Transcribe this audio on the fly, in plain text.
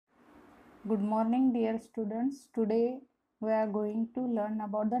Good morning, dear students. Today we are going to learn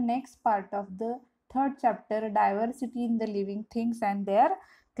about the next part of the third chapter, diversity in the living things and their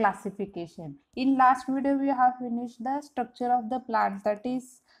classification. In last video, we have finished the structure of the plant, that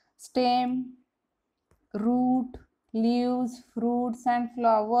is stem, root, leaves, fruits, and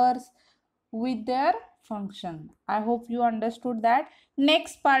flowers with their function. I hope you understood that.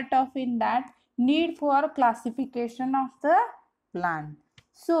 Next part of in that, need for classification of the plant.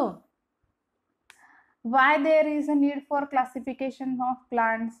 So why there is a need for classification of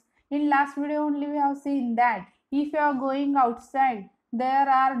plants. In last video only we have seen that if you are going outside, there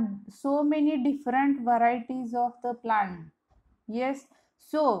are so many different varieties of the plant. Yes,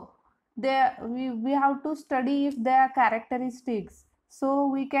 so there we have to study if their characteristics, so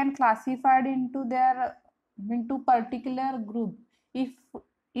we can classify it into their into particular group. If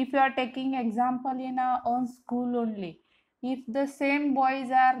you are taking example in our own school only, if the same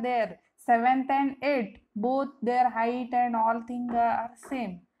boys are there, 7th and 8th, both their height and all things are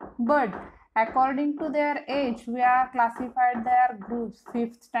same, but according to their age we are classified their groups: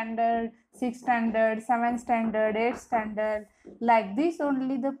 5th standard, 6th standard, 7th standard, 8th standard. Like this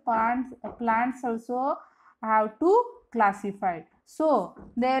only the plants also have to classify. So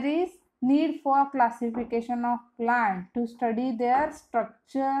there is need for classification of plant to study their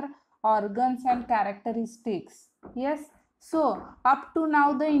structure, organs and characteristics. Yes, so up to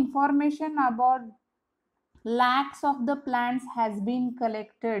now the information about lakhs of the plants has been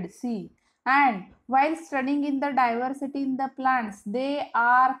collected. See, and while studying in the diversity in the plants, they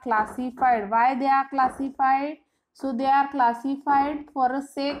are classified. Why they are classified? So they are classified for a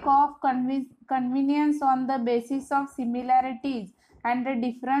sake of convenience on the basis of similarities and the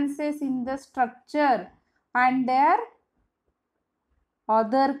differences in the structure and their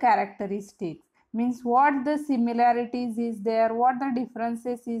other characteristics. Means what the similarities is there, what the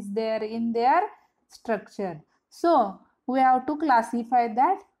differences is there in their structure. So we have to classify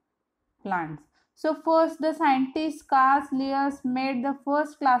that plants. So first the scientist Carl Linnaeus made the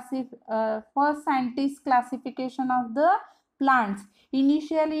first scientist classification of the plants.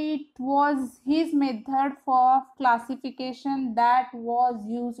 Initially it was his method for classification that was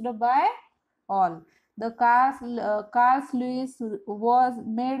used by all. The Carl Lewis was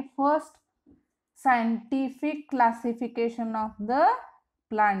made first scientific classification of the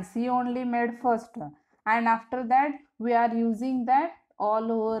plants. He only made first, and after that we are using that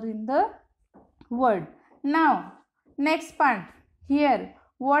all over in the world. Now next part here,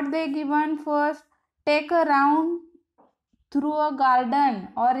 what they given first: take a round through a garden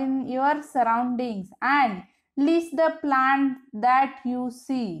or in your surroundings and list the plant that you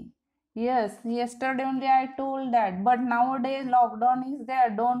see. Yes, yesterday only I told that, but nowadays lockdown is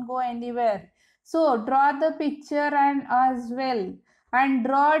there, don't go anywhere. So draw the picture and as well, and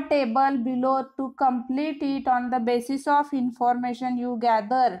draw a table below to complete it on the basis of information you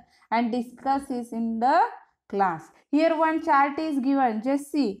gather and discuss is in the class. Here one chart is given,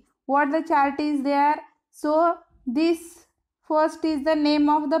 just see what the chart is there. So this first is the name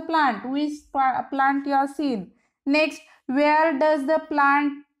of the plant, which plant you have seen. Next, where does the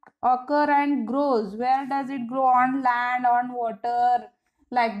plant occur and grows? Where does it grow? On land, on water,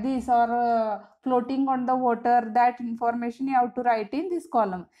 like this, or floating on the water? That information you have to write in this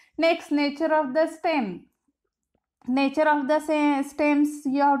column. Next, nature of the stem. Nature of the stems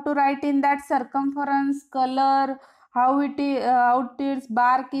you have to write in that: circumference, color, how how its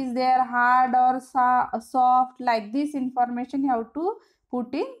bark is there, hard or soft. Like this information you have to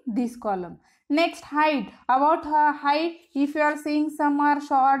put in this column. Next, height. About her height, if you are seeing some are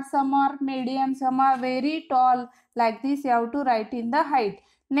short, some are medium, some are very tall, like this you have to write in the height.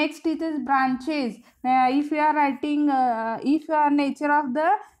 Next, it is branches. If you are writing if you are nature of the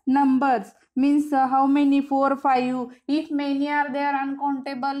numbers, means how many, 4 5. If many are there,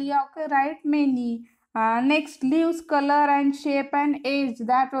 uncountable, you have to write many. Next, leaves, color and shape and age,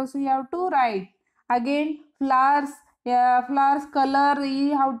 that also you have to write. Again, flowers, flowers color,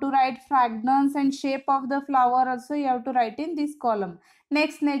 you have to write fragrance and shape of the flower also you have to write in this column.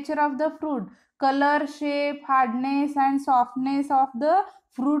 Next, nature of the fruit, color, shape, hardness and softness of the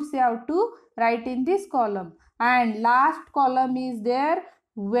fruits you have to write in this column. And last column is there,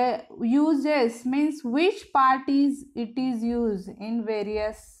 where uses, means which part is it is used in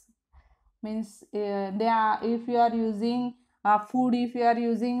various, means they are, if you are using food, if you are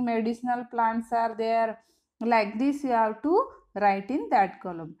using medicinal plants are there, like this you have to write in that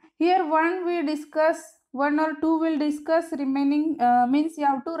column. Here one we discuss, one or two will discuss, remaining means you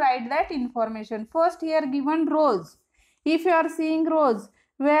have to write that information. First, here given rose. If you are seeing rose,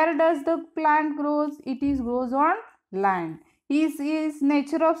 where does the plant grows? It is grows on land. Is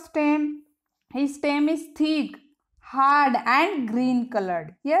nature of stem. His stem is thick, hard and green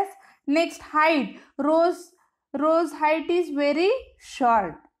colored. Yes. Next, height. Rose height is very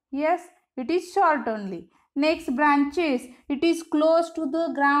short. Yes, it is short only. Next, branches. It is close to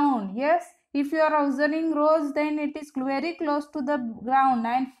the ground. Yes, if you are observing rose, then it is very close to the ground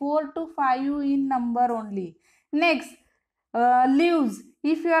and 4 to 5 in number only. Next, leaves.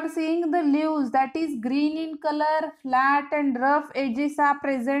 If you are seeing the leaves, that is green in color, flat and rough edges are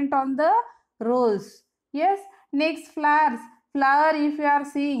present on the rose. Yes. Next, flowers. Flower, if you are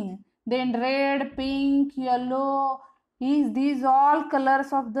seeing, then red, pink, yellow, is these all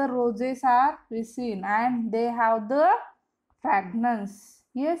colors of the roses are seen, and they have the fragrance.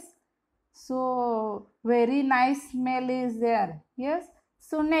 Yes. So very nice smell is there. Yes.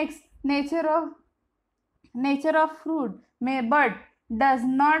 So next, nature of fruit. May bud does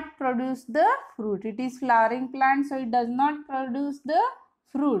not produce the fruit. It is flowering plant, so it does not produce the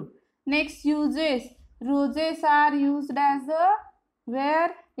fruit. Next, uses. Roses are used as a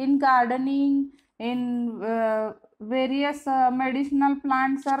where in gardening, in various medicinal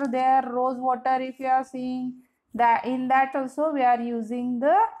plants are there. Rose water, if you are seeing that, in that also we are using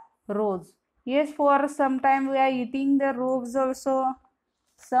the rose. Yes, for some time we are eating the rose also,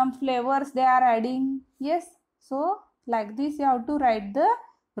 some flavors they are adding. Yes, so like this you have to write the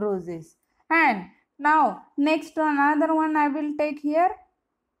roses. And now next another one I will take here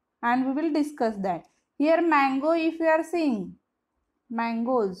and we will discuss that. Here mango, if you are seeing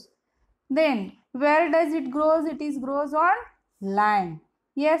mangoes, then where does it grows? It is grows on land.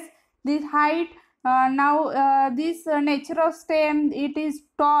 Yes, this height, now this nature of stem, it is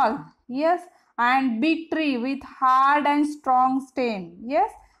tall. Yes, and big tree with hard and strong stem.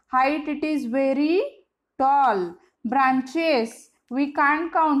 Yes, height it is very tall. Branches, we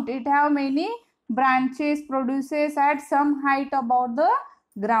can't count, it have many branches, produces at some height above the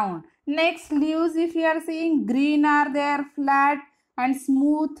ground. Next, leaves, if you are seeing, green are there, flat and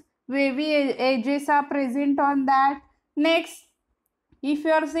smooth, wavy edges are present on that. Next, if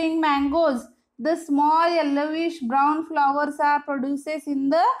you are seeing mangoes, the small yellowish brown flowers are produces in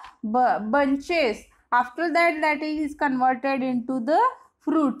the bunches. After that, that is converted into the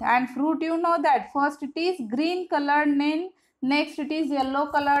fruit, and fruit you know that first it is green colored, then next it is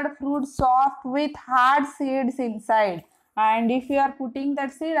yellow colored fruit, soft with hard seeds inside, and if you are putting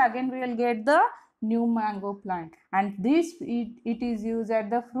that seed, again we will get the new mango plant. And this it is used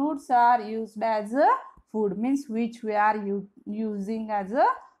at the fruits are used as a food, means which we are using as a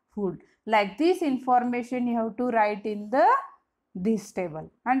food. Like this information you have to write in the this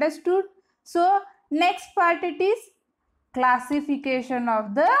table. Understood? So next part it is classification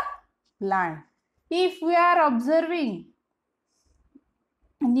of the plant. If we are observing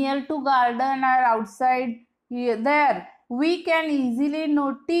near to garden or outside there, we can easily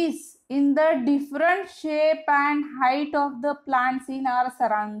notice in the different shape and height of the plants in our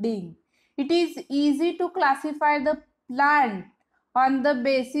surrounding. It is easy to classify the plant on the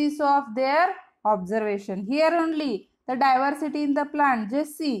basis of their observation. Here only the diversity in the plant,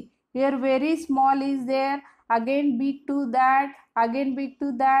 just see, here very small is there, again big to that, again big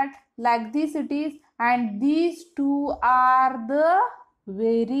to that, like this it is, and these two are the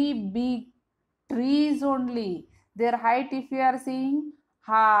very big trees only. Their height, if you are seeing,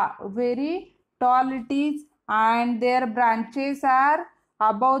 very tall it is, and their branches are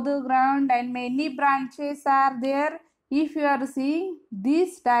above the ground and many branches are there. If you are seeing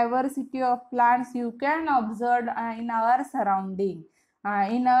this diversity of plants, you can observe in our surrounding.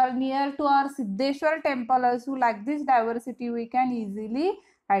 In our near to our Siddheshwar temple also, like this diversity we can easily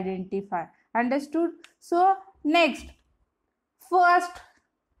identify. Understood? So next, first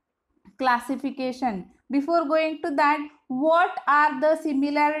classification. Before going to that, what are the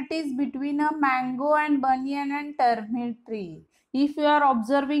similarities between a mango and banyan and termite tree? If you are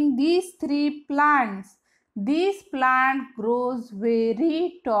observing these three plants, this plant grows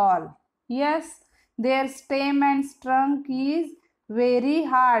very tall. Yes, their stem and trunk is very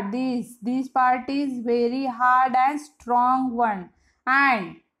hard. This part is very hard and strong one,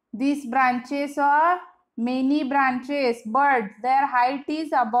 and these branches are many branches, but their height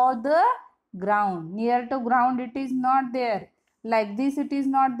is above the ground. Near to ground it is not there. Like this it is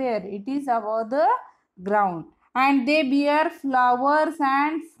not there. It is above the ground. And they bear flowers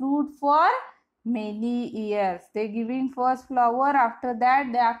and fruit for many years. They giving first flower, after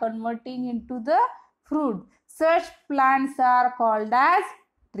that they are converting into the fruit. Such plants are called as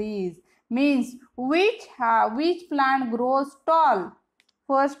trees. Means which plant grows tall?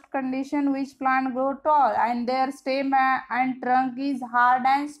 First condition, which plant grow tall and their stem and trunk is hard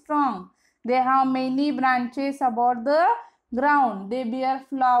and strong. They have many branches about the ground. They bear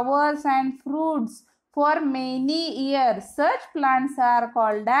flowers and fruits for many years. Such plants are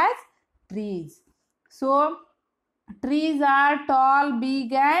called as trees. So, trees are tall,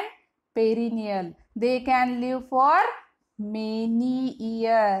 big and perennial. They can live for many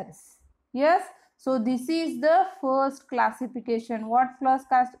years. Yes. So, this is the first classification. What first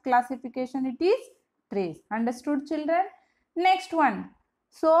classification it is? Trees. Understood, children? Next one.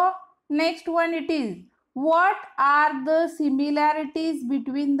 So, next one it is, what are the similarities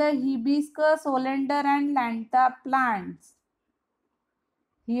between the hibiscus, oleander and lantha plants?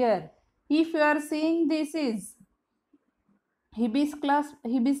 Here, if you are seeing this is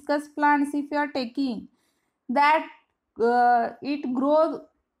hibiscus plants, if you are taking that it grows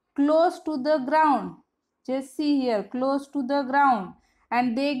close to the ground. Just see here, close to the ground,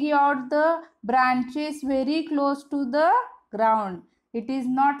 and they give out the branches very close to the ground. It is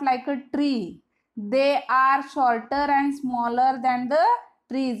not like a tree. They are shorter and smaller than the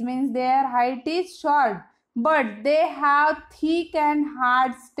trees, means their height is short, but they have thick and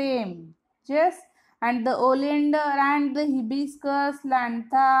hard stem. Just, and the oleander and the hibiscus,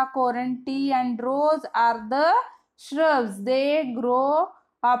 lantha, coranti and rose are the shrubs. They grow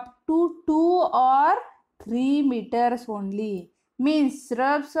up to 2 or 3 meters only. Means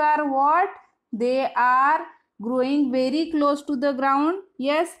shrubs are what? They are growing very close to the ground.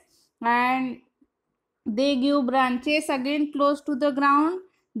 Yes, and they give branches again close to the ground.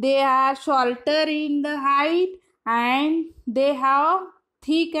 They are shorter in the height and they have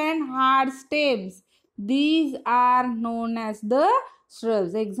thick and hard stems. These are known as the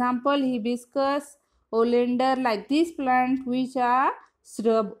shrubs. Example, hibiscus, oleander, like these plants which are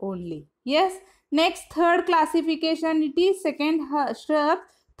shrub only. Yes. Next, third classification, it is second shrub.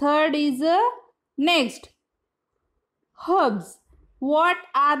 Third is next herbs. What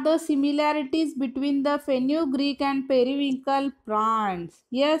are the similarities between the fenugreek and periwinkle plants?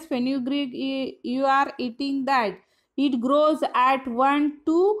 Yes, fenugreek, you are eating that. It grows at 1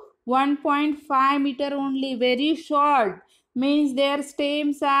 to 1.5 meter only, very short. Means their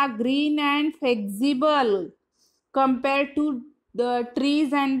stems are green and flexible compared to the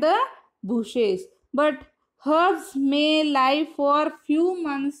trees and the bushes. But herbs may live for few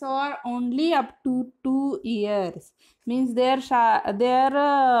months or only up to 2 years. Means their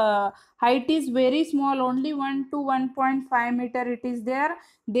height is very small, only 1 to 1.5 meter it is there.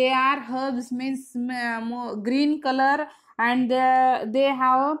 They are herbs, means green color, and they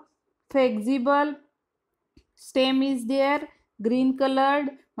have flexible stem is there, green colored.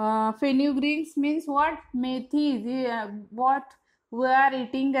 Fenugreeks means what? Methi, what we are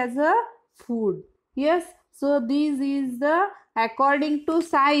eating as a food. Yes, so this is the according to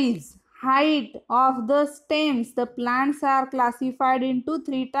size, height of the stems. The plants are classified into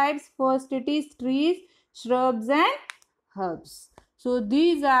 3 types. First it is trees, shrubs and herbs. So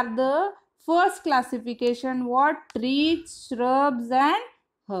these are the first classification, what? Trees, shrubs and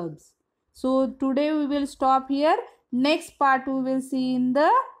herbs. So today we will stop here. Next part we will see in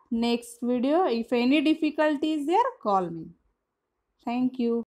the next video. If any difficulty is there, call me. Thank you.